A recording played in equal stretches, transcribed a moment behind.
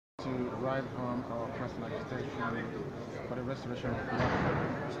to ride home our personal agitation for the restoration of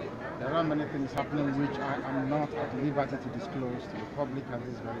Biafra. There are many things happening which I am not at liberty to disclose to the public at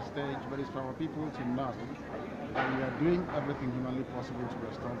this very stage, but it's for our people to know that we are doing everything humanly possible to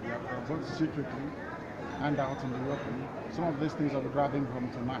restore Biafra, both secretly and out in the open. Some of these things I'll be driving home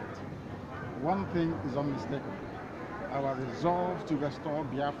tonight. One thing is unmistakable. Our resolve to restore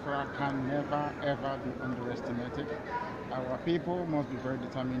Biafra can never ever be underestimated. Our people must be very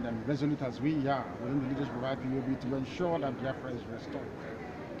determined and resolute as we are within the leadership of IPOB to ensure that Biafra is restored.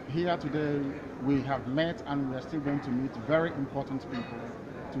 Here today we have met and we are still going to meet very important people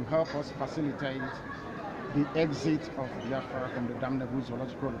to help us facilitate the exit of Biafra from the damnable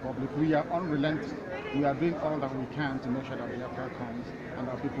zoological republic. We are unrelenting. We are doing all that we can to make sure that Biafra comes, and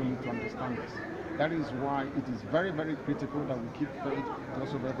our people need to understand this. That is why it is very, very critical that we keep faith. It's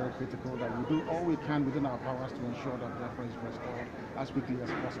also very, very critical that we do all we can within our powers to ensure that Biafra is restored as quickly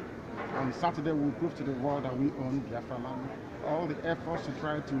as possible. On Saturday, we will prove to the world that we own Biafra land. All the efforts to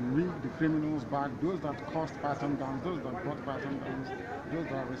try to rig the criminals back, those that caused pattern downs, those that brought pattern downs, those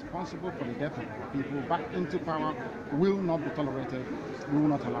that are responsible for the death of our people back into power will not be tolerated. We will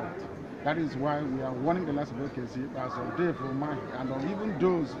not allow it. That is why we are warning the likes of OKC, as of Dave Romahi, and of even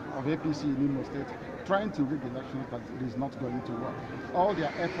those of APC in Imo State, trying to rig the elections, that it is not going to work. All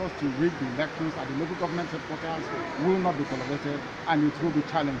their efforts to rig the elections at the local government headquarters will not be tolerated, and it will be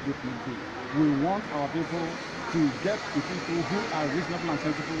challenged if need be. We want our people to get the people who are reasonable and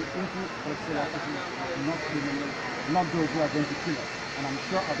sensible into political offices, not criminals, not those who are going to kill us. And I'm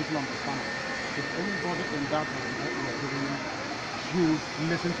sure our people understand it. If anybody in doubt of what we are doing, you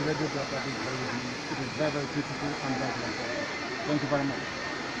listen to Radio Biafra. It is very, very critical and very important. Thank you very much.